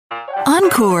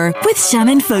Encore with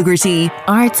Shannon Fogarty.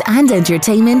 Arts and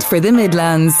entertainment for the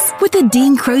Midlands. With the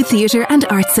Dean Crowe Theatre and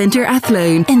Arts Centre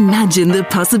Athlone. Imagine the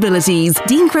possibilities.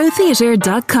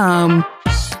 DeanCroweTheatre.com.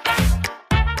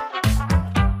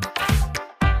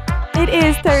 It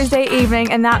is Thursday evening,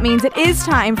 and that means it is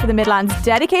time for the Midlands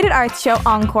dedicated arts show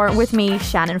Encore with me,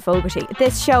 Shannon Fogarty.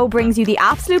 This show brings you the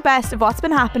absolute best of what's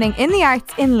been happening in the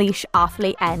arts in Laois,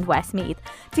 Offaly and Westmeath.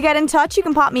 To get in touch, you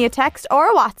can pop me a text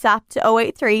or a WhatsApp to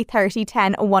 083 30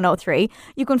 10 103.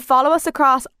 You can follow us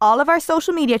across all of our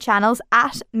social media channels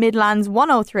at Midlands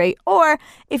 103, or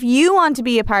if you want to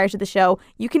be a part of the show,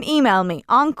 you can email me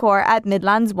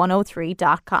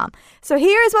encore@midlands103.com. So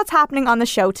here is what's happening on the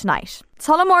show tonight.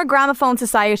 Tullamore Gramophone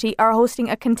Society are hosting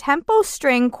a Contempo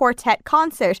string quartet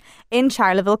concert in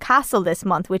Charleville Castle this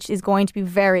month, which is going to be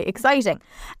very exciting.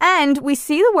 And we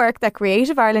see the work that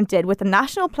Creative Ireland did with the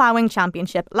National Ploughing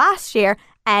Championship last year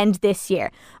and this year.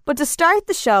 But to start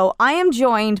the show, I am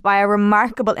joined by a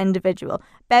remarkable individual,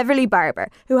 Beverly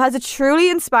Barber, who has a truly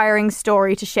inspiring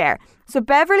story to share. So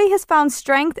Beverly has found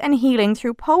strength and healing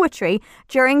through poetry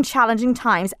during challenging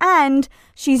times, and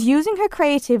she's using her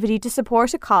creativity to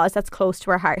support a cause that's close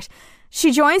to her heart.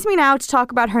 She joins me now to talk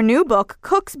about her new book,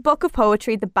 Cook's Book of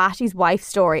Poetry, The Batty's Wife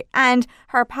Story, and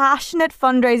her passionate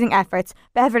fundraising efforts.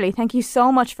 Beverly, thank you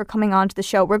so much for coming on to the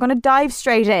show. We're going to dive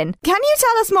straight in. Can you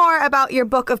tell us more about your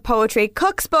book of poetry,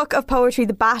 Cook's Book of Poetry,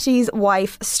 The Batty's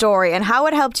Wife Story, and how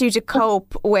it helped you to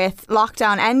cope with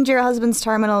lockdown and your husband's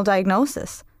terminal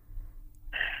diagnosis?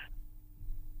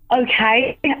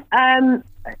 Okay.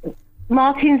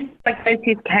 Martin's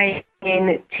diagnosis came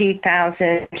in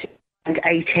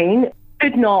 2018.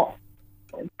 Could not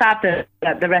fathom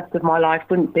that the rest of my life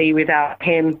wouldn't be without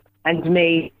him and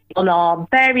me on our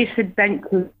various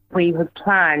adventures we had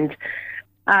planned.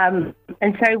 And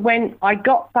so when I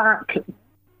got back to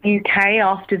the UK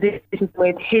after this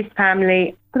with his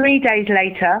family, 3 days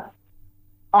later,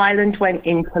 Ireland went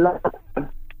into lockdown.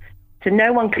 So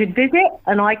no one could visit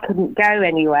and I couldn't go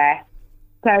anywhere.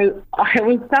 So I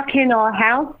was stuck in our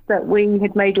house that we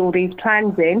had made all these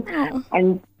plans in,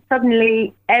 and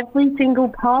suddenly every single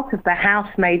part of the house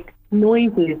made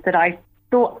noises that I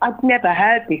thought I'd never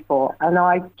heard before, and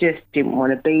I just didn't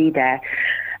want to be there.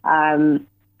 And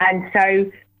so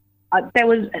there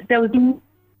was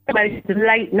most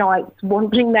late nights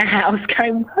wandering the house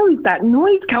going, where is that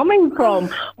noise coming from?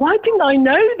 Why didn't I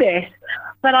know this?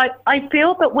 But I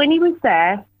feel that when he was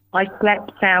there, I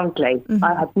slept soundly. Mm-hmm.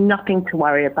 I had nothing to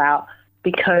worry about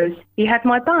because he had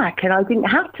my back and I didn't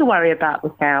have to worry about the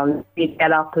sound. He'd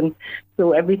get up and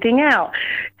sort everything out.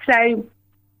 So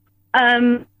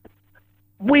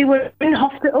we were in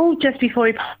hospital just before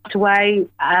he passed away.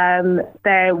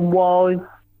 There was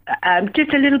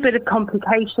just a little bit of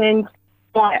complications.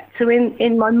 So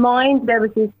in my mind, there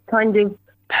was this kind of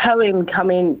poem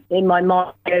coming in my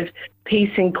mind of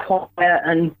peace and quiet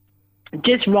and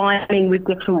just rhyming with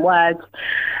different words.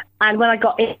 And when I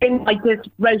got in, I just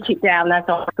wrote it down as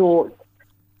I thought.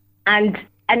 And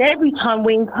every time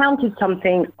we encountered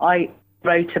something, I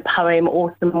wrote a poem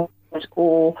or some words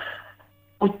or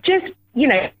just,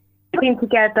 putting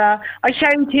together. I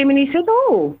showed him and he said,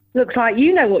 oh, looks like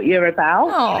you know what you're about.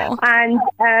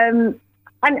 Aww.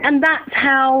 And that's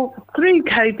how, through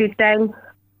COVID then,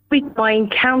 if I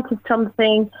encountered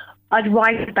something, I'd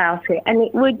write about it. And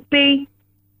it would be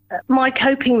my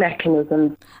coping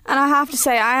mechanism. And I have to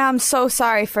say, I am so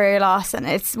sorry for your loss. And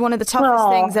it's one of the toughest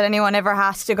things that anyone ever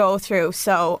has to go through.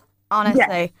 So,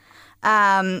 honestly. Yeah.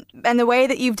 And the way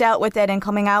that you've dealt with it and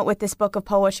coming out with this book of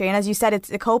poetry, and as you said,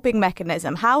 it's a coping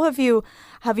mechanism. How have you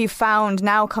found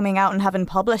now coming out and having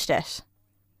published it?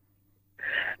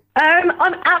 I'm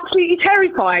absolutely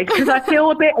terrified because I feel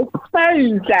a bit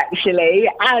exposed, actually.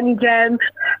 And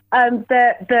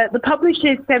the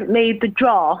publishers sent me the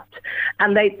draft,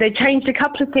 and they changed a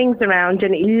couple of things around,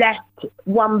 and it left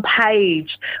one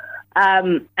page.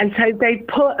 And so they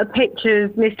put a picture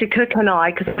of Mr. Cook and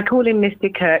I, because I call him Mr.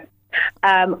 Cook,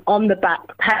 on the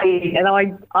back page, and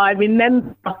I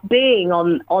remember being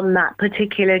on that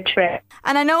particular trip.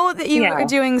 And I know that you are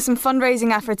doing some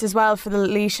fundraising efforts as well for the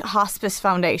Laois Hospice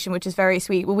Foundation, which is very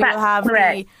sweet. We will have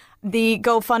the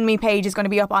GoFundMe page is going to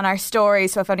be up on our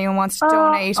stories, so if anyone wants to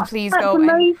donate, please go.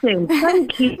 Amazing,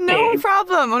 thank you. No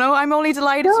problem. No, I'm only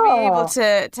delighted to be able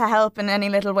to help in any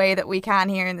little way that we can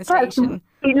here in the station.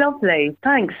 Lovely.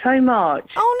 Thanks so much.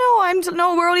 Oh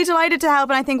no, we're only delighted to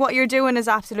help, and I think what you're doing is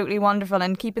absolutely wonderful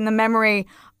and keeping the memory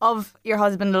of your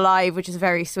husband alive, which is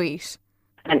very sweet.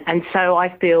 And so I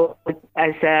feel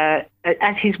as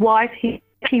his wife,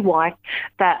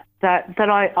 that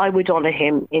I would honour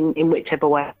him in whichever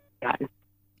way I can.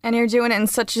 And you're doing it in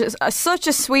such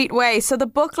a sweet way. So the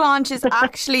book launch is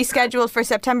actually scheduled for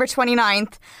September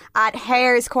 29th at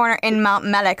Hare's Corner in Mount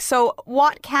Mellick. So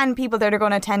what can people that are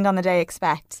going to attend on the day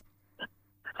expect?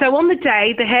 So on the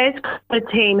day, the Hare's Corner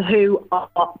team, who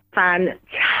are fantastic,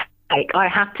 I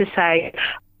have to say,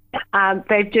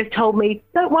 they've just told me,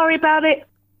 don't worry about it,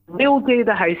 we'll do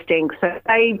the hosting. So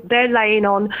they're laying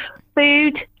on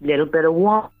food, a little bit of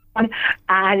wine,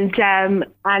 and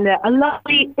a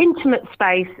lovely intimate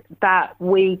space that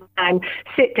we can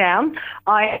sit down.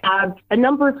 I have a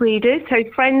number of readers, so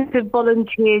friends have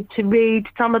volunteered to read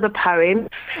some of the poems.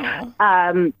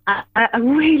 I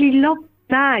really loved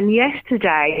man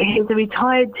yesterday. He's a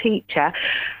retired teacher,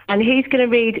 and he's going to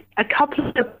read a couple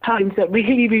of poems that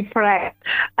really reflect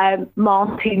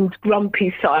Martin's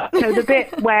grumpy side. So the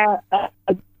bit where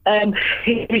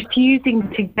he's refusing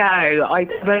to go. I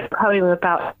wrote a poem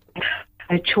about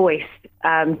a choice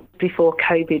before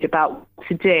COVID about what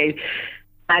to do,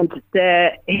 and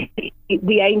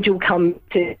the angel comes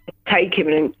to take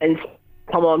him and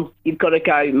come on, you've got to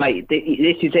go, mate.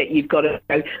 This is it. You've got to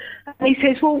go. And he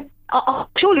says, well,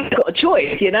 surely you've got a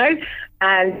choice, you know.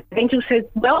 And the angel says,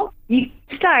 well, you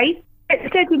stay. It's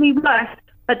steadily worse,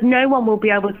 but no one will be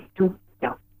able to.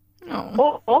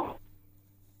 Or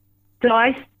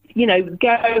die. You know,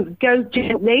 go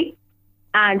gently,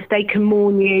 and they can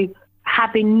warn you,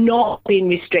 having not been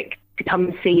restricted to come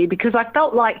and see you, because I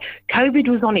felt like COVID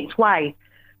was on its way.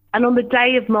 And on the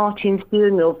day of Martin's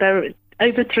funeral, there were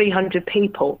over 300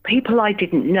 people I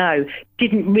didn't know,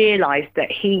 didn't realise that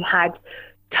he had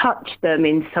touched them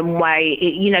in some way,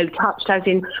 touched as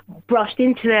in brushed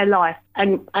into their life.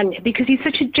 And because he's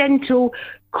such a gentle,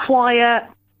 quiet,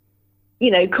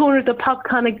 corner of the pub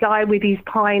kind of guy with his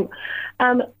pint.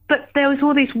 But there was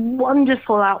all this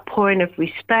wonderful outpouring of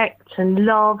respect and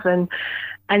love and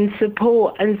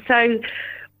support. And so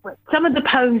some of the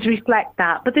poems reflect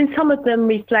that, but then some of them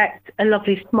reflect a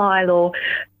lovely smile or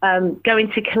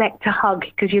going to collect a hug,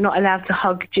 because you're not allowed to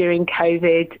hug during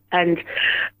COVID. And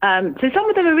so some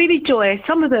of them are really joyous.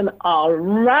 Some of them are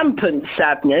rampant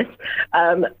sadness.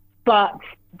 But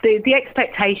the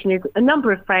expectation is a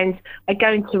number of friends are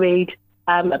going to read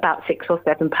about 6 or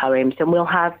 7 poems, and we'll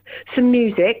have some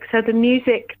music. So the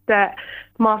music that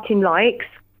Martin likes,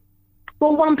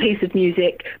 well, one piece of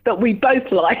music that we both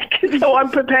like, so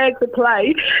I'm prepared to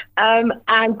play.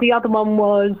 And the other one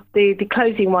was, the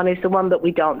closing one is the one that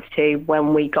we danced to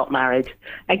when we got married.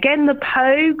 Again, the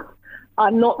Pogues.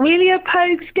 I'm not really a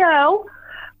Pogues girl,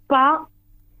 but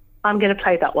I'm going to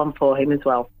play that one for him as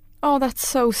well. Oh, that's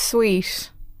so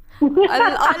sweet.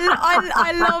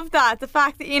 I love that, the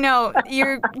fact that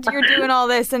you're doing all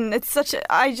this, and it's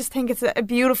I just think it's a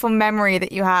beautiful memory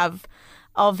that you have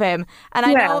of him. And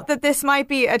I know that this might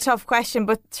be a tough question,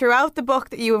 but throughout the book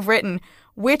that you have written,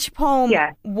 which poem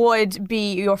would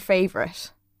be your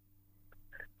favourite?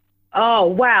 Oh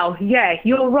wow, yeah,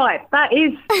 you're right. That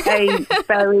is a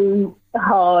very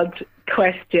hard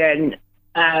question,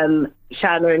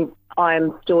 Shannon.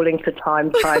 I'm stalling for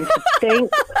time trying to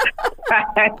think.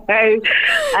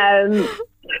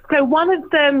 So one of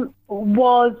them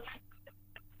was,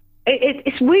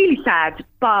 it's really sad,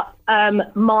 but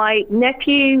my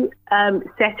nephew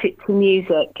set it to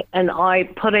music, and I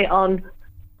put it on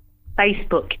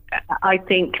Facebook, I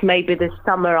think maybe the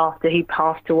summer after he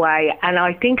passed away. And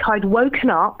I think I'd woken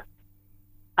up,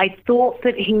 I thought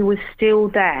that he was still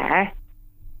there,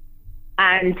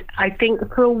 and I think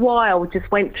for a while just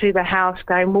went through the house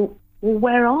going, well,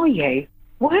 where are you?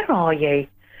 Where are you?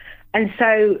 And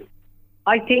so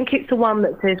I think it's the one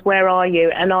that says, where are you?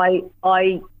 And I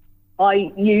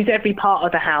use every part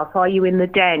of the house. Are you in the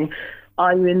den?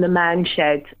 Are you in the man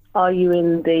shed? Are you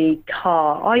in the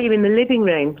car? Are you in the living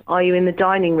room? Are you in the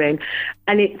dining room?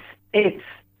 And it's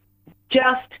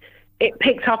just, it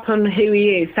picks up on who he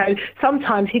is. So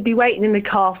sometimes he'd be waiting in the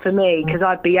car for me, because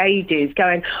I'd be ages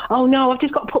going, oh no, I've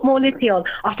just got to put more lippy on.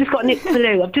 I've just got to nip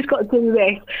blue. I've just got to do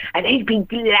this. And he'd be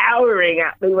glowering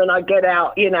at me when I get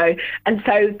out, And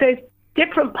so there's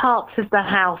different parts of the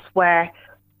house where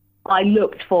I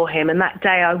looked for him. And that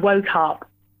day I woke up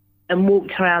and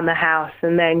walked around the house,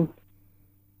 and then,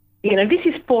 this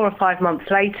is 4 or 5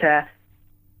 months later,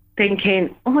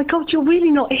 thinking, oh my God, you're really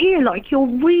not here. Like, you're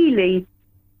really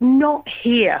not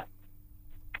here.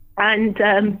 And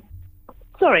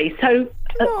sorry, so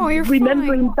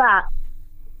remembering fine.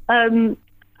 that,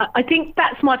 I think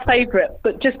that's my favourite,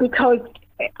 but just because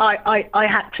I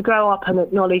had to grow up and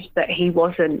acknowledge that he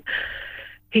wasn't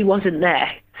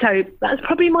there. So that's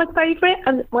probably my favourite.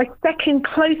 And my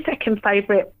close second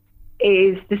favourite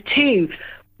is, there's 2.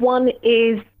 One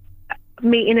is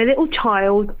meeting a little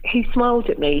child who smiled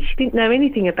at me. She didn't know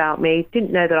anything about me,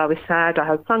 didn't know that I was sad. I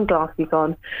had sunglasses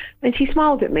on, and she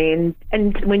smiled at me.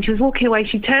 And when she was walking away,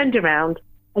 she turned around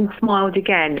and smiled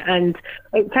again. And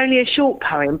it's only a short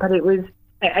poem, but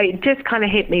it just kind of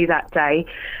hit me that day.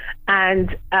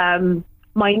 And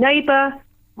my neighbour,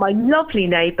 my lovely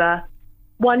neighbour,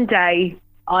 one day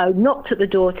I knocked at the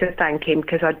door to thank him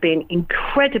because I'd been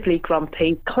incredibly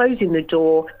grumpy, closing the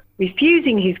door,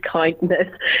 refusing his kindness,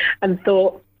 and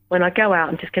thought, when I go out,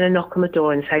 I'm just going to knock on the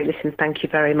door and say, listen, thank you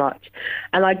very much.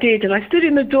 And I did, and I stood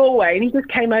in the doorway, and he just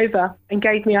came over and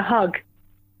gave me a hug.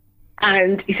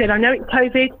 And he said, I know it's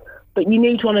COVID, but you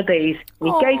need one of these. And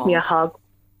he gave me a hug.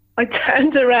 I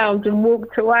turned around and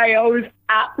walked away. I was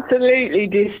absolutely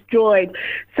destroyed.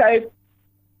 So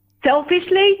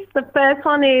selfishly, the first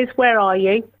one is, where are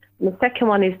you? And the second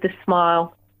one is the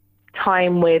smile,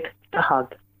 time with the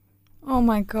hug. Oh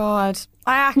my God.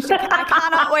 I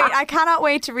cannot wait. I cannot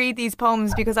wait to read these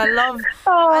poems because I love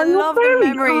the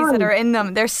memories that are in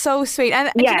them. They're so sweet.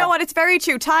 And you know what? It's very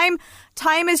true. Time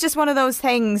is just one of those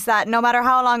things that no matter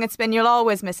how long it's been, you'll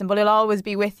always miss him, but he'll always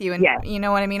be with you. And you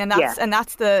know what I mean? And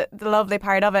that's the lovely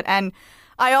part of it. And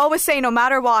I always say, no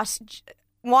matter what,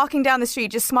 walking down the street,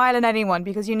 just smiling at anyone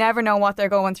because you never know what they're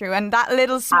going through. And that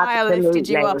little smile lifted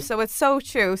you up. So it's so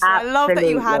true. So I love that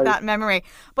you had that memory.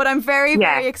 But I'm very,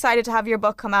 very excited to have your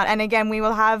book come out. And again, we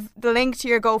will have the link to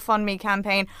your GoFundMe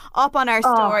campaign up on our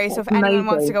story. So if anyone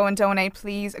wants to go and donate,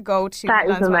 please go to That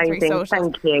is amazing.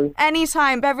 Thank you.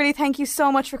 Anytime. Beverly, thank you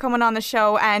so much for coming on the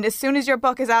show. And as soon as your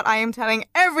book is out, I am telling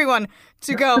everyone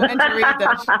to go and to read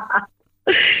that.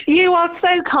 You are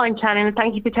so kind, Shannon, and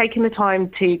thank you for taking the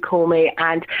time to call me.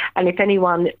 And if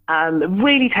anyone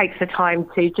really takes the time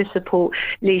to just support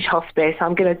Liege Hospice,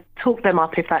 I'm going to talk them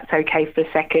up if that's okay for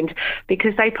a second,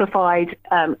 because they provide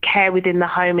care within the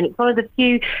home, and it's one of the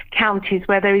few counties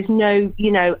where there is no,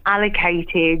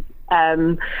 allocated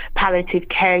palliative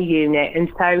care unit.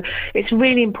 And so it's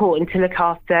really important to look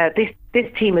after this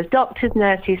team of doctors,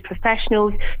 nurses,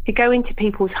 professionals to go into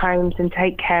people's homes and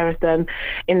take care of them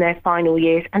in their final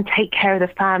years and take care of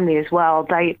the family as well.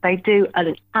 They do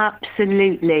an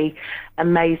absolutely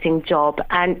amazing job.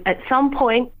 And at some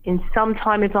point, in some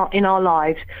time in our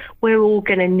lives, we're all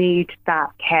going to need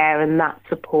that care and that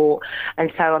support.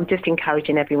 And so I'm just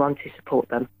encouraging everyone to support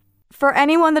them. For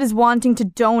anyone that is wanting to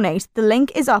donate, the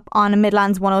link is up on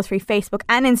Midlands 103 Facebook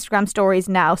and Instagram stories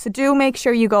now. So do make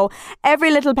sure you go. Every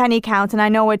little penny counts, and I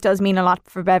know it does mean a lot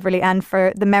for Beverly and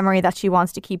for the memory that she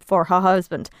wants to keep for her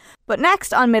husband. But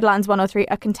next on Midlands 103,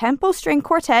 a Contempo string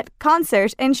quartet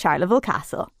concert in Charleville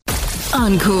Castle.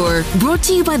 Encore, brought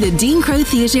to you by the Dean Crow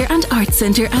Theatre and Arts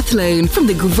Centre Athlone. From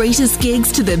the greatest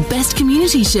gigs to the best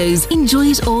community shows, enjoy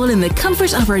it all in the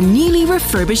comfort of our newly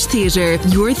refurbished theatre.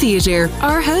 Your theatre,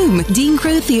 our home,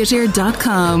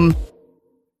 deancrowtheatre.com.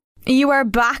 You are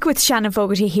back with Shannon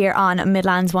Fogarty here on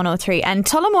Midlands 103, and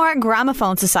Tullamore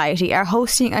Gramophone Society are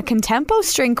hosting a Contempo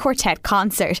string quartet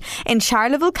concert in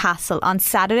Charleville Castle on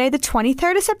Saturday the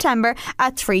 23rd of September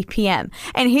at 3 p.m.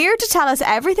 And here to tell us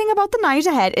everything about the night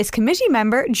ahead is committee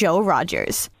member Joe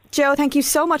Rogers. Joe, thank you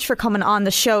so much for coming on the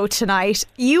show tonight.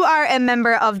 You are a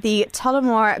member of the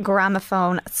Tullamore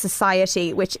Gramophone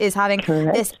Society, which is having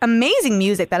this amazing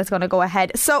music that is going to go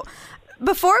ahead. So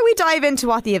before we dive into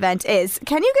what the event is,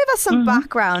 can you give us some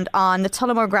background on the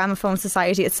Tullamore Gramophone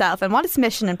Society itself and what its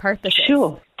mission and purpose is?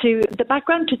 Sure. So the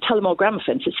background to Tullamore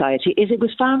Gramophone Society is it was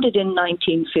founded in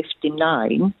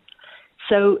 1959.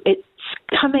 So it's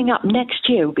coming up next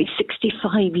year, will be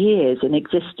 65 years in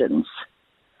existence.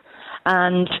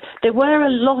 And there were a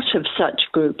lot of such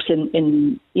groups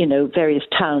in various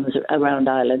towns around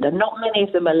Ireland, and not many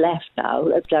of them are left now.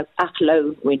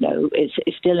 Athlone, we know, is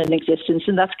still in existence,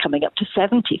 and that's coming up to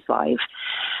 75.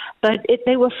 But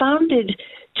they were founded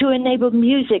to enable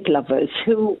music lovers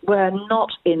who were not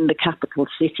in the capital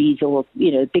cities or,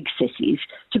 big cities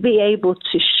to be able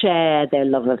to share their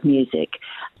love of music.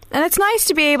 And it's nice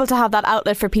to be able to have that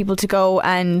outlet for people to go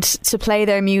and to play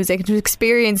their music, to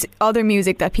experience other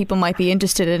music that people might be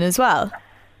interested in as well.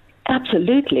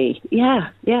 Absolutely. Yeah.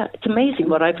 It's amazing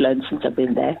what I've learned since I've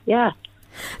been there. Yeah.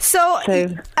 So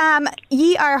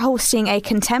ye are hosting a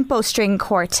Contempo string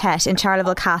quartet in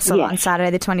Charleville Castle on Saturday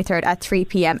the 23rd at 3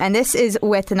 p.m. And this is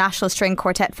with the National String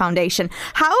Quartet Foundation.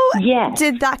 How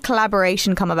did that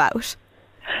collaboration come about?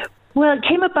 Well, it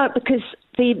came about because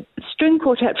the String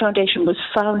Quartet Foundation was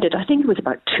founded, I think it was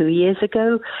about 2 years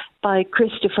ago, by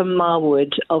Christopher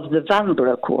Marwood of the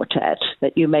Vanbrugh Quartet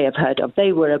that you may have heard of.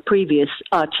 They were a previous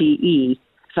RTE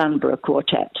Vanbrugh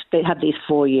Quartet. They had these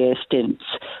 4-year stints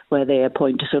where they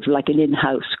appoint a sort of like an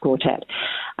in-house quartet.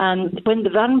 And when the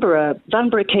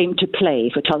Vanbrugh came to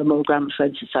play for Tullamore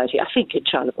Gramophone Society, I think in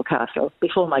Charleville Castle,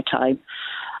 before my time,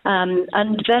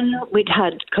 and then we'd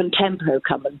had Contempo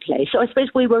come and play. So I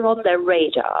suppose we were on their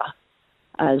radar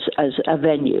as a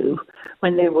venue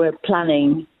when they were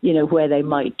planning, where they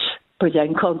might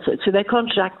present concerts. So they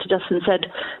contacted us and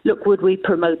said, look, would we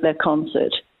promote their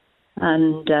concert?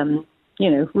 And,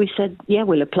 we said, yeah,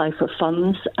 we'll apply for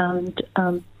funds. And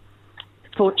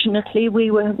fortunately, we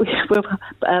were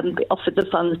offered the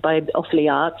funds by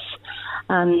Offaly Arts.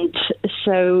 And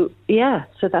so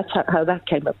that's how that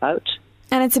came about.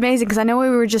 And it's amazing because I know we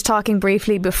were just talking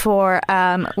briefly before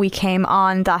we came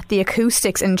on that the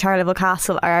acoustics in Charleville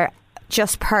Castle are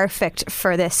just perfect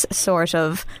for this sort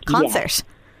of concert.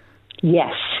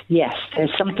 Yes.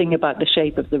 There's something about the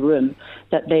shape of the room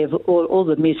that all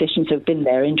the musicians who've been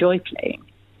there enjoy playing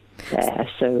there.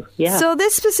 So, yeah. So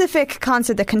this specific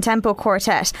concert, the Contempo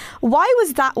Quartet, why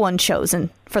was that one chosen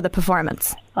for the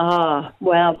performance?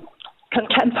 Well,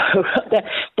 Contempo,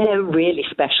 they're really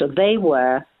special. They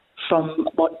were from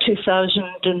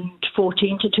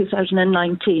 2014 to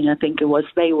 2019, I think it was.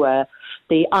 They were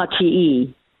the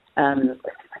RTE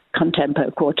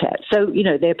Contempo Quartet. So,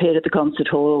 they appeared at the concert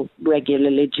hall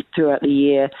regularly throughout the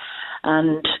year.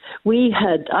 And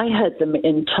I heard them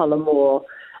in Tullamore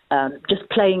just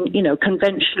playing,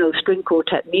 conventional string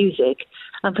quartet music.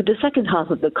 And for the second half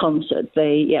of the concert,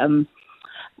 they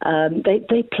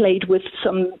played with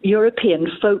some European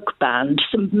folk band,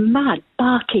 some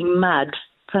barking mad,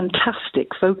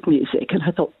 fantastic folk music. And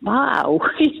I thought, wow,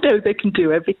 they can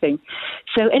do everything.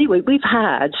 So anyway, we've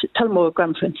had Tullamore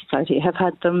Gramophone Society have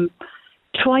had them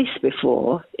twice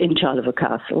before in Charleville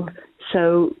Castle.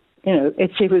 So,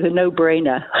 it was a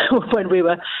no-brainer when we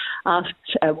were asked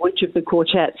which of the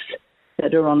quartets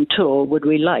that are on tour would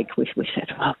we like. We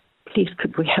said, well, please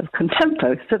could we have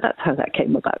Contempo? So that's how that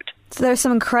came about. So there's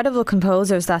some incredible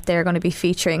composers that they're going to be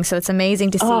featuring. So it's amazing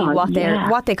to see what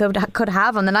they could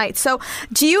have on the night. So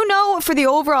do you know, for the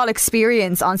overall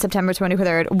experience on September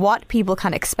 23rd, what people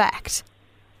can expect?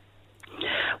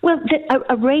 Well,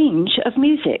 a range of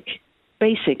music,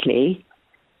 basically.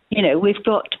 We've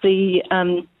got the,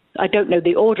 I don't know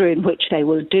the order in which they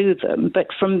will do them, but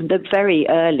from the very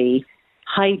early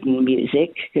Haydn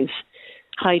music, because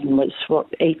Haydn was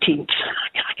 18th.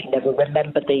 I can never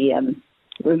remember the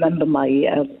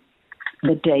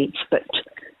dates, but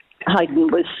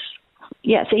Haydn was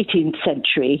 18th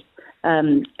century,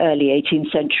 early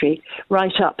 18th century,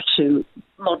 right up to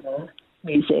modern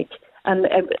music, and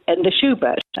the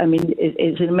Schubert. I mean,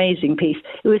 is an amazing piece.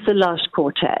 It was the last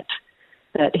quartet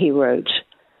that he wrote,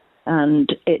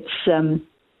 and it's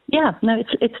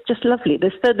just lovely.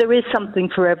 There is something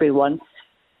for everyone.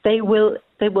 They will,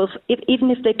 even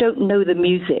if they don't know the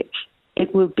music,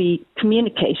 it will be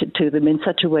communicated to them in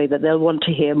such a way that they'll want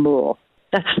to hear more.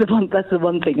 That's the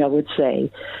one thing I would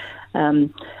say.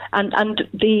 And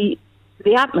the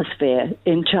atmosphere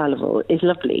in Charleville is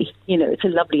lovely. It's a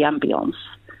lovely ambience,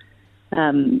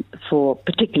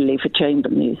 particularly for chamber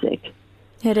music.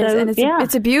 It is, and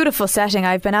it's a beautiful setting.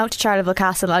 I've been out to Charleville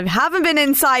Castle. I haven't been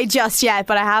inside just yet,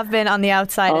 but I have been on the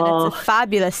outside, and it's a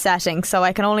fabulous setting. So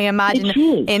I can only imagine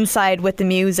inside with the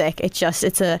music. It's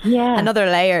another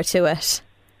layer to it.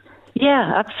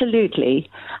 Yeah, absolutely.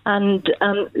 And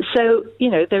so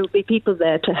there will be people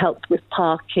there to help with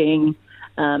parking.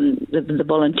 The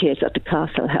volunteers at the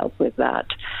castle help with that.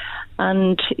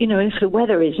 And, if the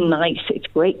weather is nice, it's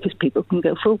great because people can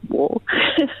go for a walk,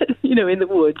 in the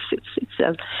woods.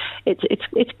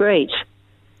 It's great.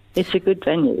 It's a good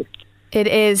venue. It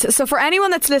is. So for anyone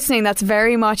that's listening that's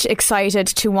very much excited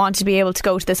to want to be able to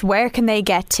go to this, where can they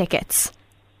get tickets?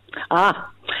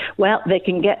 Well, they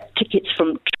can get tickets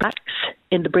from Tracks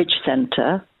in the Bridge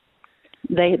Centre.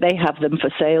 They have them for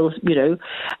sale, they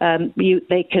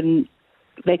can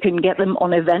get them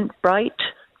on Eventbrite.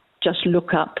 Just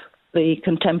look up the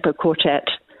Contempo Quartet,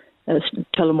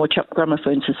 Tullamore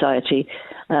Gramophone Society,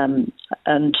 and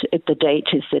the date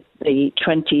is the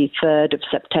 23rd of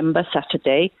September,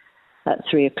 Saturday, at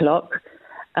 3:00.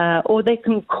 Or they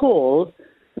can call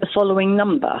the following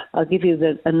number. I'll give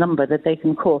you a number that they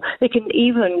can call. They can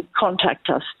even contact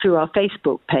us through our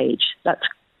Facebook page. That's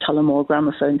Tullamore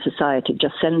Gramophone Society.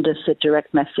 Just send us a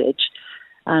direct message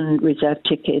and reserve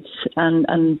tickets, and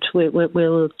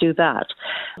we'll do that.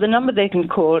 The number they can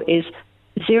call is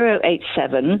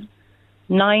 087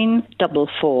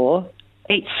 944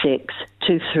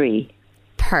 8623.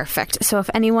 Perfect. So if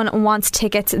anyone wants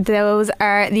tickets, those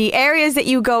are the areas that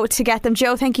you go to get them.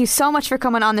 Jo, thank you so much for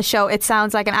coming on the show. It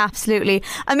sounds like an absolutely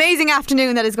amazing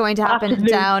afternoon that is going to happen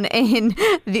down in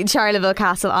the Charleville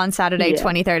Castle on Saturday,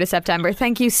 23rd of September.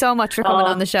 Thank you so much for coming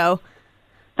on the show.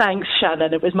 Thanks,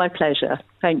 Shannon. It was my pleasure.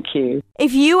 Thank you.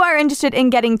 If you are interested in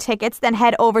getting tickets, then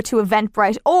head over to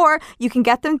Eventbrite, or you can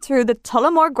get them through the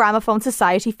Tullamore Gramophone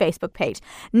Society Facebook page.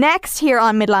 Next, here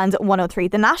on Midlands 103,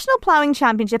 the National Ploughing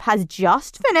Championship has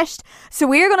just finished, so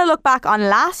we're going to look back on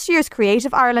last year's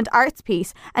Creative Ireland Arts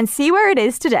piece and see where it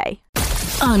is today.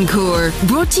 Encore,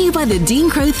 brought to you by the Dean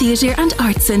Crowe Theatre and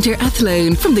Arts Centre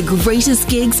Athlone. From the greatest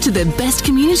gigs to the best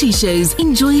community shows,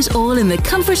 enjoy it all in the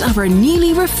comfort of our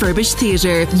newly refurbished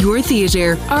theatre. Your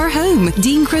theatre, our home,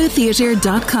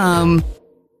 deancrowetheatre.com.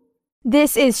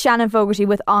 This is Shannon Fogarty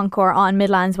with Encore on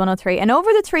Midlands 103. And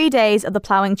over the 3 days of the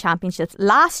Ploughing Championships,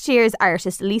 last year's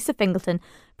artist Lisa Fingleton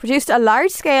produced a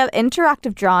large-scale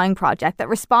interactive drawing project that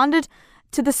responded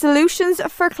to the solutions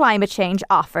for climate change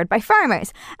offered by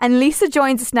farmers. And Lisa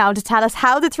joins us now to tell us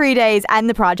how the 3 days and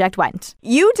the project went.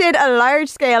 You did a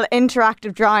large-scale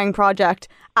interactive drawing project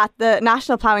at the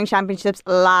National Ploughing Championships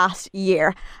last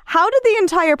year. How did the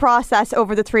entire process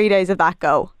over the 3 days of that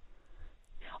go?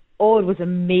 Oh, it was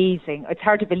amazing. It's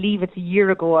hard to believe it's a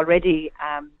year ago already.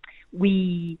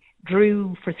 We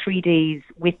drew for 3 days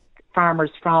with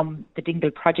farmers from the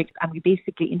Dingle project, and we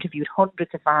basically interviewed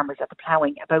hundreds of farmers at the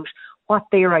ploughing about what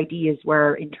their ideas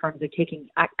were in terms of taking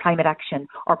climate action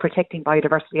or protecting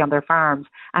biodiversity on their farms.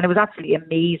 And it was absolutely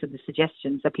amazing, the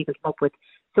suggestions that people came up with.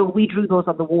 So we drew those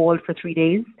on the wall for 3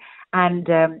 days. And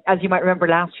as you might remember,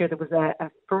 last year there was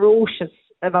a ferocious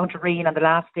amount of rain on the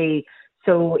last day.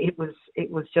 So it was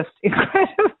just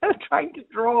incredible trying to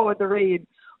draw in the rain.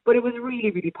 But it was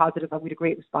really, really positive, and we had a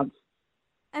great response.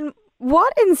 And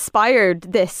what inspired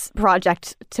this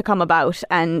project to come about?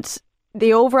 And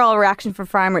the overall reaction from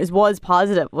farmers was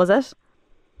positive, was it?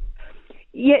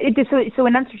 Yeah, so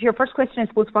in answer to your first question, I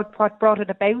suppose what brought it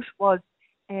about was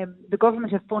the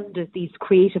government have funded these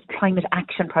creative climate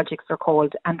action projects, they're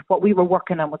called, and what we were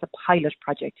working on was a pilot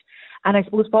project. And I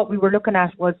suppose what we were looking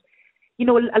at was, you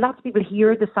know, a lot of people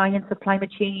hear the science of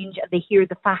climate change and they hear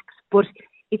the facts, but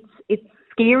it's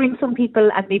scaring some people,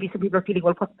 and maybe some people are feeling,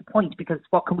 well, what's the point? Because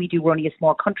what can we do? We're only a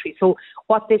small country. So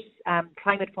what this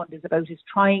climate fund is about is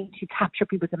trying to capture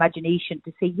people's imagination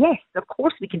to say, yes, of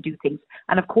course we can do things,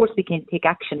 and of course we can take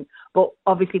action, but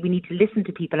obviously we need to listen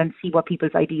to people and see what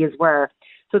people's ideas were.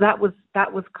 So that was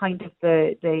kind of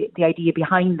the idea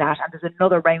behind that. And there's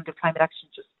another round of climate action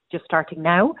just starting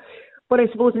now. But I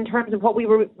suppose in terms of what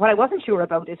I wasn't sure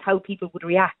about is how people would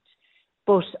react.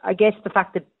 But I guess the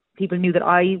fact that people knew that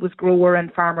I was grower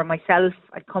and farmer myself,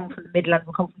 I'd come from the Midlands,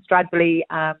 I come from Stradbally,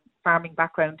 farming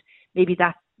background, maybe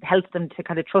that helped them to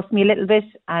kind of trust me a little bit.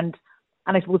 And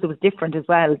I suppose it was different as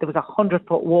well. There was a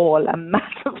 100-foot wall, a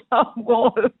massive long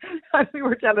wall, and we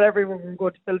were telling everyone we were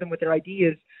going to fill them with their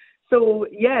ideas. So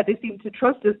yeah, they seemed to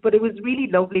trust us, but it was really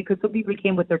lovely because some people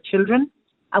came with their children.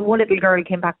 And one little girl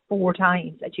came back 4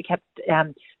 times, and she kept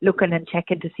looking and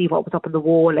checking to see what was up on the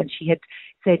wall. And she had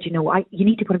said, you know, you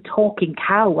need to put a talking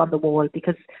cow on the wall,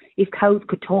 because if cows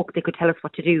could talk, they could tell us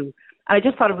what to do. And I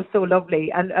just thought it was so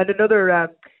lovely. And another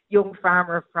young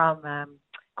farmer from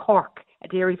Cork, a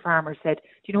dairy farmer, said,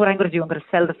 do you know what I'm going to do? I'm going to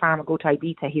sell the farm and go to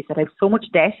Ibiza. He said, I have so much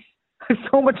debt, I have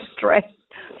so much stress.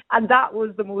 And that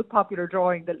was the most popular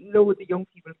drawing that loads of young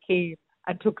people came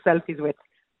and took selfies with.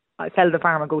 Sell the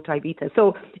farm and go to Ibiza.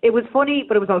 So it was funny,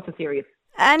 but it was also serious.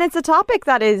 And it's a topic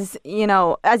that is, you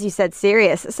know, as you said,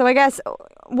 serious. So I guess,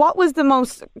 what was the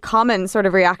most common sort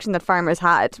of reaction that farmers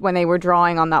had when they were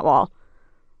drawing on that wall?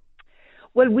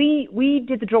 Well, we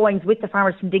did the drawings with the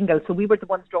farmers from Dingle, so we were the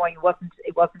ones drawing.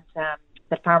 It wasn't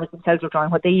that farmers themselves were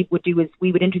drawing. What they would do is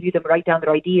we would interview them, write down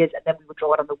their ideas, and then we would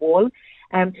draw it on the wall.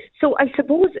 So I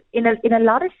suppose in a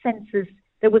lot of senses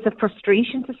there was a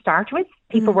frustration to start with.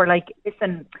 People were like,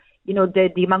 listen, you know,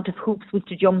 the amount of hoops we have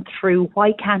to jump through,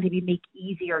 why can't it be made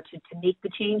easier to make the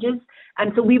changes?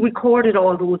 And so we recorded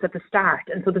all those at the start.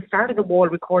 And so the start of the wall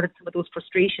recorded some of those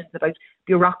frustrations about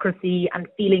bureaucracy and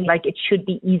feeling like it should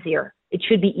be easier. It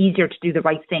should be easier to do the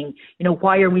right thing. You know,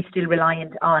 why are we still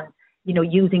reliant on, you know,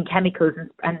 using chemicals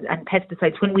and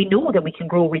pesticides when we know that we can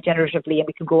grow regeneratively and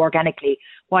we can grow organically?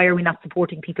 Why are we not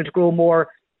supporting people to grow more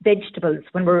vegetables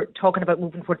when we're talking about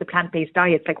moving towards a plant-based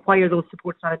diet? Like, why are those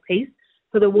supports not in place?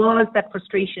 So there was that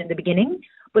frustration in the beginning,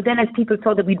 but then as people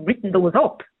saw that we'd written those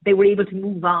up, they were able to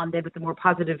move on then with the more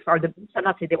positive, I'm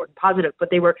not saying they weren't positive, but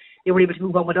they were able to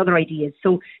move on with other ideas.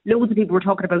 So loads of people were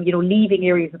talking about, you know, leaving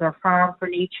areas of their farm for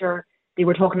nature. They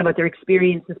were talking about their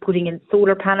experiences putting in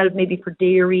solar panels, maybe for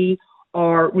dairy,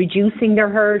 or reducing their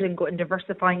herd and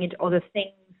diversifying into other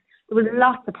things. There was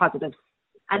lots of positives.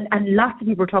 And lots of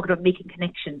people were talking about making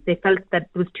connections. They felt that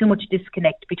there was too much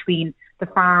disconnect between the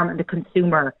farm and the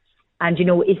consumer. And, you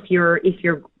know, if you're,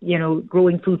 you know,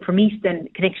 growing food for meat, then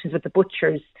connections with the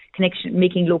butchers,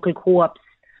 making local co-ops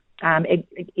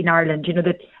in Ireland. You know,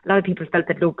 that a lot of people felt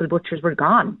that local butchers were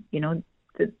gone. You know,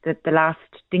 the last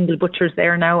Dingle butcher's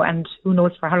there now, and who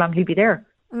knows for how long he'll be there.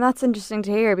 And that's interesting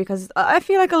to hear, because I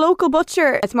feel like a local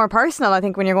butcher, it's more personal, I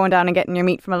think, when you're going down and getting your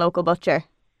meat from a local butcher.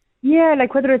 Yeah,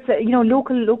 like whether it's,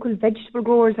 local vegetable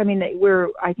growers. I mean,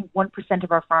 I think 1%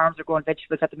 of our farms are growing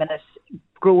vegetables at the minute.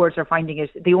 Growers are finding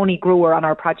it. The only grower on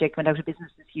our project went out of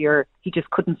business this year. He just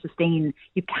couldn't sustain.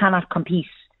 You cannot compete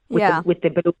with the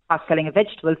below cost selling of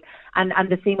vegetables. And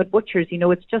the same with butchers. You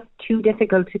know, it's just too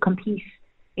difficult to compete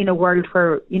in a world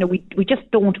where, we just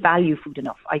don't value food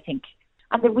enough, I think.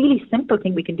 And the really simple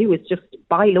thing we can do is just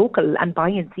buy local and buy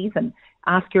in season.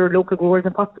 Ask your local growers,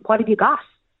 and what have you got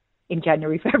in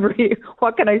January, February?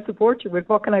 What can I support you with?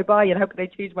 What can I buy, and how can I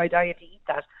change my diet to eat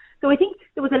that? So I think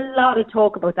there was a lot of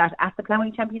talk about that at the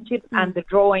Ploughing Championship and the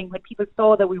drawing. When people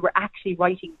saw that we were actually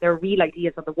writing their real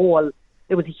ideas on the wall,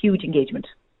 there was a huge engagement.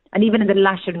 And even in the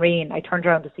lash and rain, I turned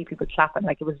around to see people clapping.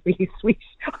 Like, it was really sweet.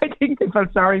 I think they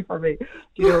felt sorry for me.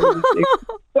 You know,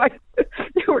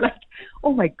 they were like,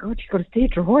 "Oh my God, she's going to stay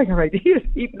drawing her ideas,"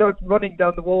 even though it's running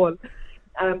down the wall.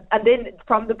 And then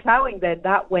from the ploughing,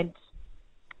 that went.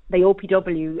 The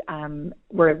OPW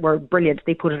were brilliant.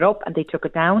 They put it up and they took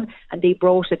it down, and they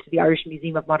brought it to the Irish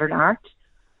Museum of Modern Art,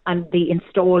 and they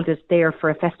installed it there for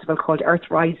a festival called Earth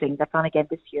Rising that's on again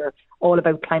this year, all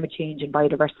about climate change and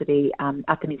biodiversity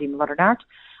at the Museum of Modern Art.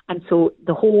 And so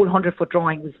the whole 100-foot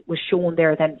drawing was shown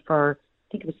there then for, I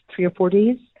think it was 3 or 4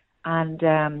 days. And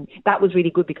that was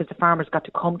really good, because the farmers got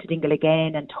to come to Dingle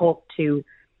again and talk to,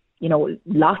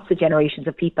 lots of generations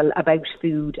of people about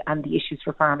food and the issues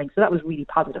for farming. So that was really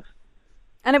positive.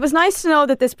 And it was nice to know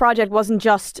that this project wasn't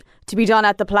just to be done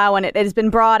at the plough, and it has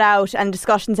been brought out, and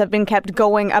discussions have been kept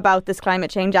going about this climate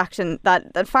change action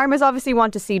that farmers obviously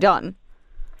want to see done.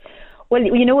 Well,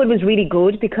 it was really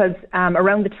good, because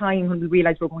around the time when we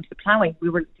realised we were going to the ploughing,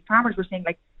 the farmers were saying,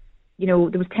 like, there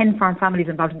was 10 farm families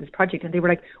involved in this project, and they were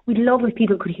like, "We'd love if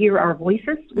people could hear our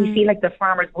voices. We feel like the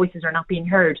farmers' voices are not being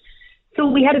heard." So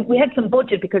we had some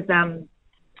budget, because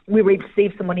we were able to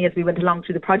save some money as we went along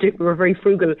through the project. We were very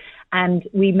frugal, and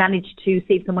we managed to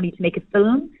save some money to make a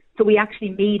film. So we actually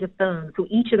made a film. So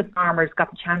each of the farmers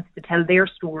got the chance to tell their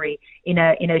story in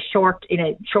a short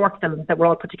film that were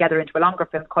all put together into a longer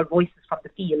film called Voices from the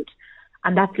Field.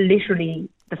 And that's literally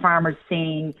the farmers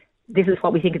saying, "This is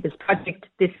what we think of this project.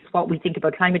 This is what we think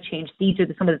about climate change. These are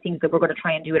some of the things that we're going to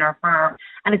try and do in our farm."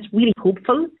 And it's really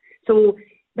hopeful. So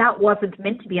that wasn't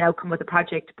meant to be an outcome of the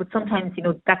project, but sometimes,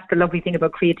 that's the lovely thing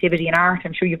about creativity and art.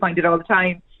 I'm sure you find it all the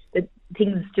time, that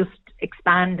things just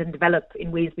expand and develop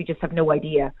in ways we just have no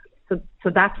idea. So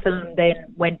that film then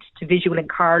went to visual in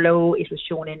Carlow. It was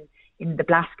shown in the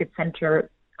Blasket Centre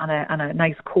on a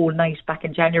nice cold night back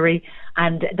in January,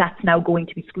 and that's now going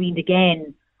to be screened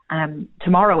again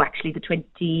tomorrow, actually, the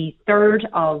 23rd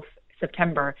of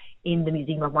September, in the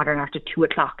Museum of Modern Art at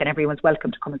 2:00, and everyone's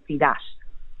welcome to come and see that.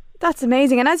 That's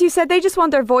amazing. And as you said, they just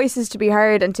want their voices to be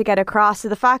heard and to get across. So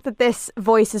the fact that this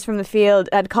Voices from the Field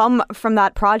had come from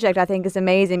that project, I think, is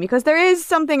amazing, because there is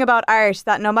something about art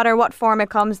that no matter what form it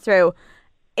comes through,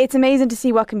 it's amazing to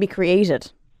see what can be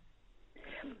created.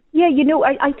 Yeah,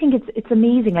 I think it's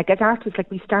amazing. Like, as artists, like,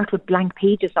 we start with blank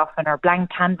pages often, or blank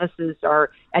canvases,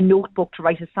 or a notebook to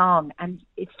write a song, and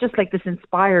it's just like this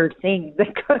inspired thing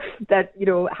that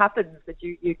happens, that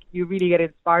you really get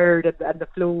inspired, and the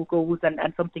flow goes, and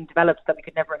something develops that we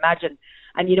could never imagine.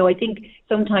 And I think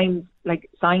sometimes, like,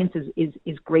 science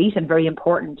is great and very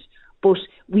important, but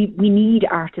we need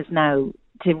artists now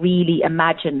to really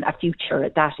imagine a future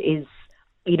that is,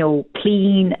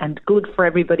 clean and good for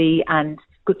everybody and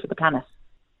good for the planet.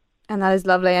 And that is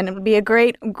lovely, and it will be a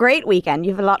great weekend.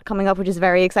 You have a lot coming up, which is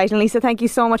very exciting. Lisa, thank you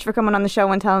so much for coming on the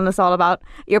show and telling us all about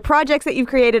your projects that you've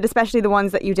created, especially the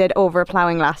ones that you did over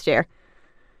ploughing last year.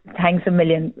 Thanks a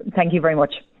million. Thank you very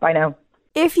much. Bye now.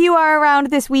 If you are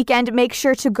around this weekend, make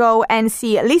sure to go and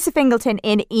see Lisa Fingleton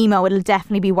in Emo. It'll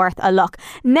definitely be worth a look.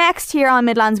 Next, here on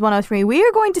Midlands 103, we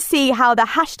are going to see how the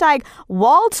hashtag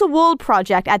Wall to Wool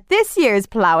project at this year's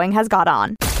ploughing has got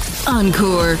on.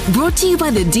 Encore, brought to you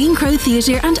by the Dean Crowe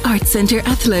Theatre and Arts Centre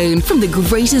Athlone. From the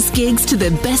greatest gigs to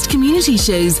the best community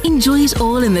shows, enjoy it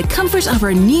all in the comfort of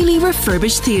our newly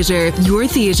refurbished theatre. Your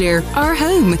theatre, our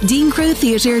home,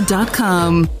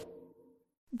 deancrowetheatre.com.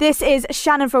 This is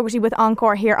Shannon Fogarty with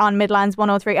Encore here on Midlands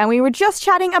 103, and we were just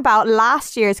chatting about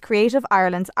last year's Creative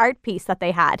Ireland's art piece that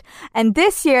they had, and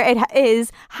this year it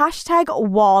is hashtag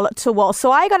Wall to Wool.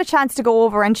 So I got a chance to go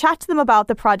over and chat to them about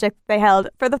the project they held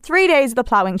for the 3 days of the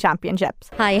Ploughing Championships.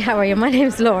 Hi, how are you? My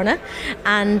name's Lorna,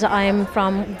 and I'm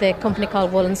from the company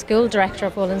called Woollen School, director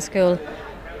of Woollen School.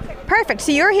 Perfect.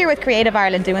 So you're here with Creative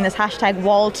Ireland doing this hashtag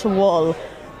Wall to Wool.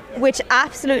 which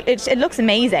absolutely, it looks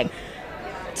amazing.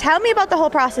 Tell me about the whole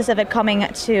process of it coming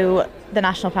to the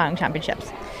National Ploughing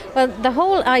Championships. Well, the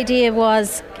whole idea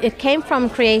was, it came from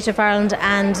Creative Ireland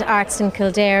and Arts in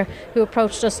Kildare, who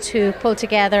approached us to pull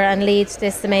together and lead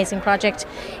this amazing project.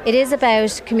 It is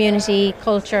about community,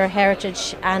 culture,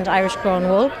 heritage and Irish grown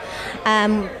wool.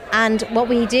 And what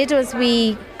we did was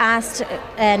we asked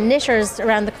knitters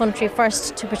around the country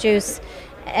first to produce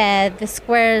the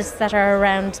squares that are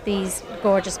around these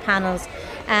gorgeous panels.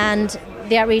 And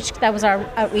that was our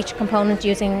outreach component,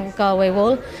 using Galway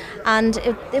wool. And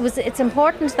it's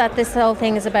important that this whole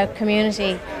thing is about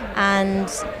community,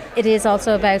 and it is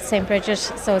also about St. Bridget,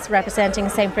 so it's representing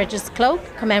St. Bridget's cloak,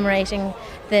 commemorating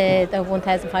the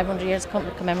 1,500 years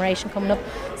commemoration coming up.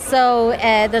 So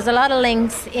there's a lot of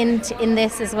links in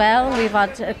this as well. We've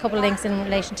had a couple of links in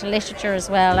relation to literature as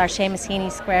well. Our Seamus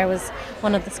Heaney Square was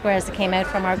one of the squares that came out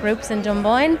from our groups in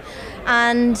Dunboyne.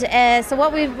 And so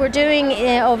what we were doing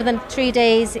over the 3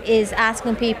 days is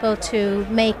asking people to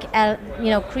make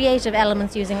creative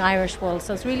elements using Irish wool.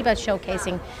 So it's really about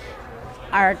showcasing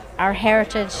our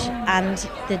heritage and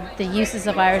the uses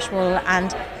of Irish wool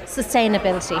and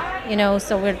sustainability.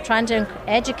 So we're trying to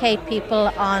educate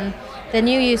people on the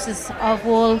new uses of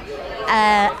wool,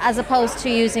 as opposed to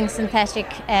using synthetic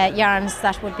yarns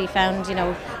that would be found,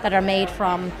 that are made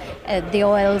from the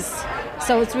oils.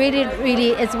 So it's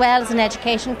really, as well as an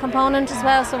education component as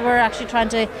well. So we're actually trying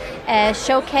to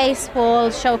showcase wool,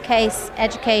 showcase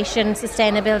education,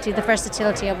 sustainability, the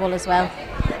versatility of wool as well.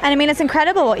 And I mean, it's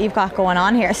incredible what you've got going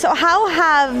on here. So how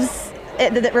has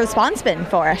the response been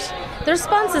for it? The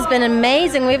response has been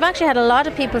amazing. We've actually had a lot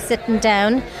of people sitting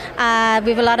down.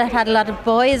 We've had a lot of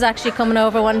boys actually coming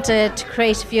over wanting to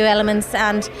create a few elements,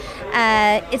 and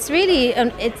it's really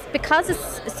it's because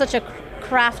it's such a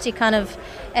crafty kind of.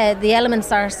 The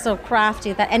elements are so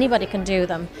crafty that anybody can do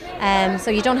them. So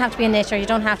you don't have to be a knitter, you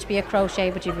don't have to be a crochet,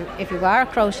 but if you are a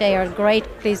crocheter, great,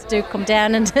 please do come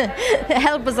down and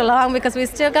help us along, because we've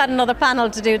still got another panel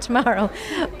to do tomorrow.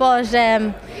 But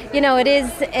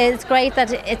it's great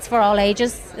that it's for all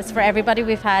ages, it's for everybody.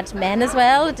 We've had men as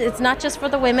well. It's not just for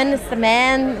the women, it's the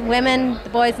men, women, the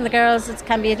boys and the girls. It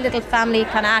can be a little family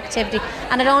kind of activity,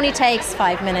 and it only takes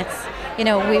 5 minutes. We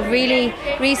really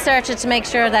research it to make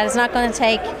sure that it's not going to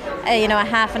take a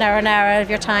half an hour of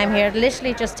your time here. It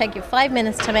literally just take you 5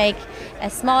 minutes to make a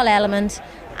small element,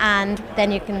 and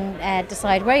then you can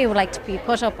decide where you would like to be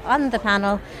put up on the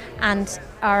panel, and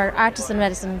our artist in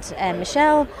resident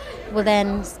Michelle will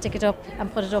then stick it up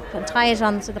and put it up and tie it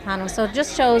onto the panel. So it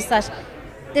just shows that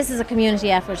this is a community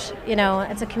effort.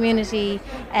 It's a community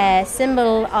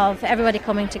symbol of everybody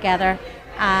coming together,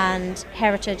 and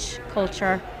heritage,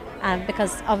 culture,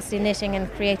 because obviously knitting and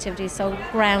creativity is so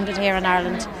grounded here in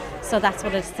Ireland. So that's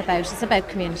what it's about. It's about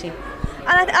community.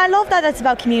 And I love that it's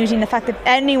about community, and the fact that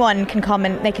anyone can come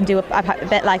and they can do a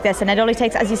bit like this, and it only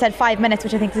takes, as you said, 5 minutes,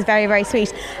 which I think is very, very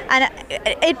sweet. And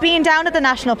it being down at the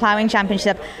National Ploughing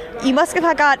Championship, you must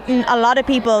have gotten a lot of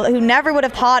people who never would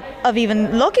have thought of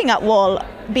even looking at wool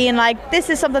being like, this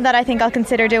is something that I think I'll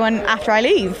consider doing after I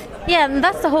leave. Yeah, and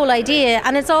that's the whole idea.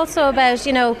 And it's also about,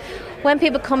 when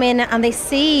people come in and they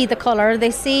see the colour,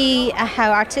 they see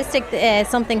how artistic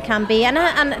something can be, and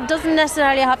it doesn't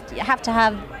necessarily have to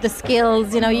have the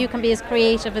skills. You can be as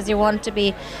creative as you want to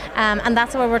be, and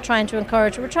that's what we're trying to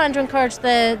encourage. We're trying to encourage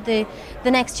the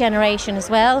next generation as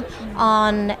well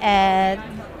on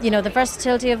the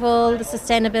versatility of wool, the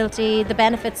sustainability, the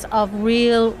benefits of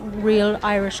real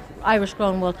Irish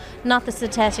grown wool, not the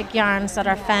synthetic yarns that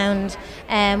are found.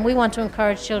 We want to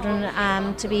encourage children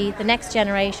to be the next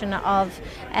generation of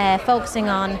focusing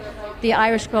on the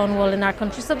Irish grown wool in our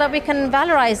country, so that we can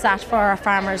valorise that for our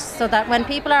farmers, so that when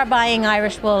people are buying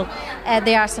Irish wool,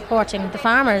 they are supporting the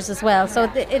farmers as well. So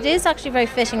it is actually very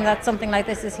fitting that something like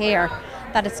this is here,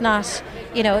 that it's not,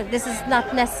 this is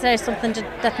not necessarily something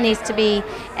that needs to be,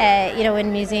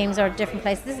 in museums or different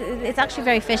places. It's actually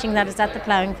very fitting that it's at the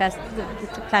Ploughing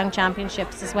Ploughing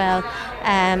Championships as well.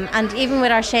 And even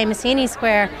with our Seamus Heaney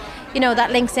Square,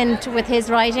 that links in with his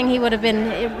writing. He would have been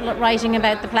writing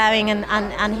about the ploughing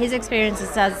and his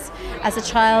experiences as a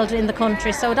child in the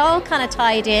country. So it all kind of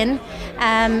tied in.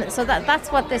 So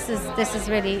that's what this is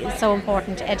really so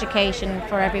important, education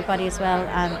for everybody as well,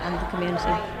 and the community.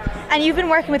 And you've been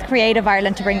working with Creative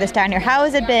Ireland to bring this down here. How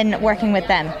has it been working with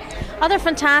them? Oh, they're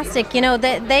fantastic.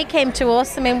 They came to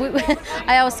us. I mean,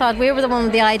 I always thought we were the one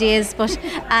with the ideas,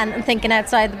 and thinking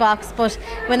outside the box. But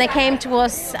when they came to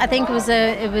us, I think it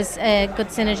was a good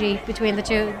synergy between the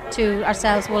two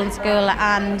ourselves, Wool and School,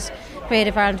 and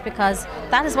Creative Ireland, because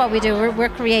that is what we do. We're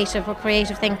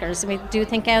creative thinkers, and we do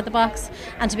think out of the box,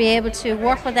 and to be able to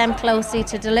work with them closely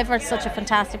to deliver such a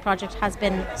fantastic project has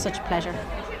been such a pleasure.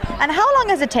 And how long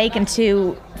has it taken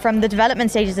from the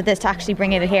development stages of this to actually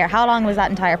bring it here? How long was that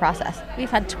entire process? We've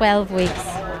had 12 weeks.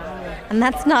 And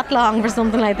that's not long for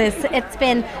something like this. It's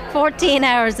been 14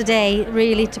 hours a day,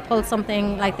 really, to pull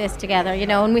something like this together, you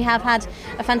know. And we have had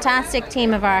a fantastic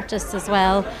team of artists as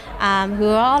well, who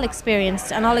are all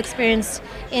experienced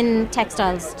in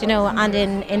textiles, you know, and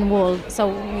in wool. So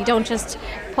we don't just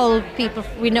pull people.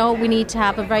 We know we need to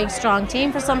have a very strong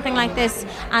team for something like this,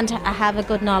 and have a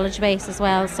good knowledge base as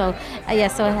well. So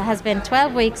so it has been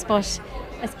 12 weeks, but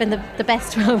it's been the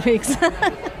best 12 weeks.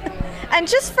 And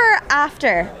just for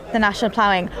after the National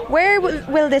Ploughing, where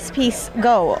will this piece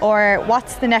go, or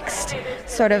what's the next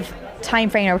sort of time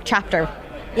frame or chapter?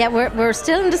 Yeah, we're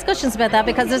still in discussions about that,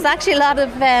 because there's actually a lot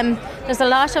of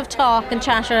talk and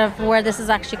chatter of where this is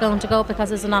actually going to go, because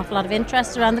there's an awful lot of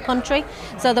interest around the country.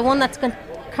 So the one that's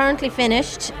currently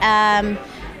finished,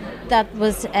 that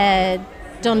was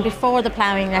done before the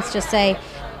ploughing, let's just say,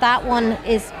 that one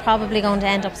is probably going to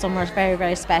end up somewhere very,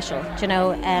 very special, you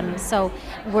know. So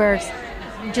we're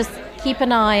just keep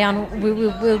an eye on.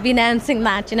 We'll be announcing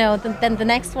that, you know. Then the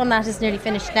next one that is nearly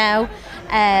finished now,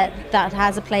 that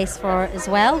has a place for as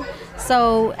well.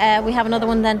 So we have another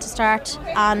one then to start,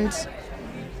 and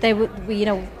they will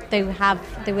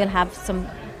have some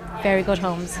very good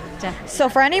homes. Yeah. So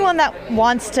for anyone that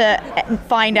wants to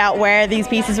find out where these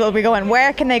pieces will be going,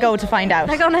 where can they go to find out?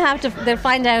 They're going to they'll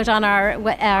find out on our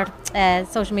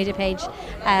social media page,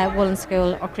 Woolen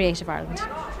School or Creative Ireland.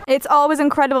 It's always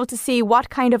incredible to see what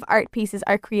kind of art pieces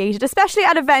are created, especially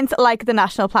at events like the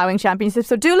National Ploughing Championship.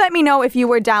 So do let me know if you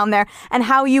were down there and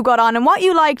how you got on and what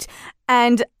you liked,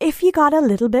 and if you got a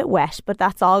little bit wet, but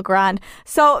that's all grand.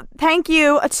 So thank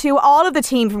you to all of the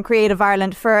team from Creative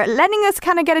Ireland for letting us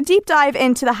kind of get a deep dive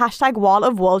into the #Wall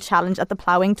of Wool challenge at the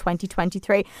Ploughing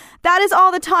 2023. That is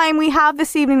all the time we have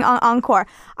this evening on Encore.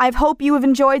 I hope you have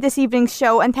enjoyed this evening's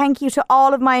show, and thank you to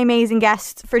all of my amazing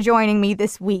guests for joining me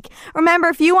this week. Remember,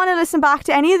 if you want to listen back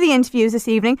to any of the interviews this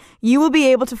evening, you will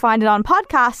be able to find it on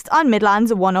podcast on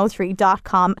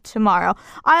Midlands103.com tomorrow.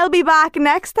 I'll be back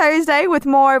next Thursday with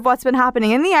more of what's been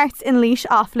happening in the arts in Laois,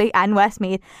 Offaly and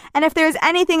Westmeath. And if there's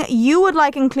anything you would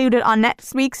like included on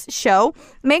next week's show,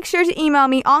 make sure to email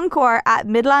me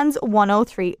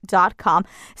encore@midlands103.com.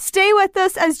 Stay with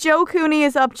us as Joe Cooney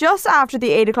is up just after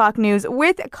the 8 o'clock news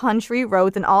with Country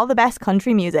Roads and all the best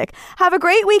country music. Have a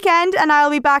great weekend, and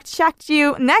I'll be back to chat to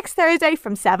you next Thursday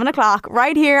from 7 o'clock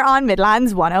right here on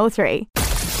Midlands 103.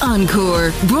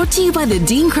 Encore, brought to you by the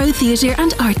Dean Crowe Theatre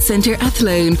and Arts Centre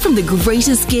Athlone. From the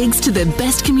greatest gigs to the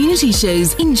best community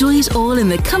shows, enjoy it all in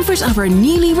the comfort of our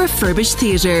newly refurbished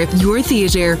theatre. Your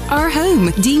theatre, our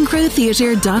home.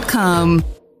 DeanCroweTheatre.com.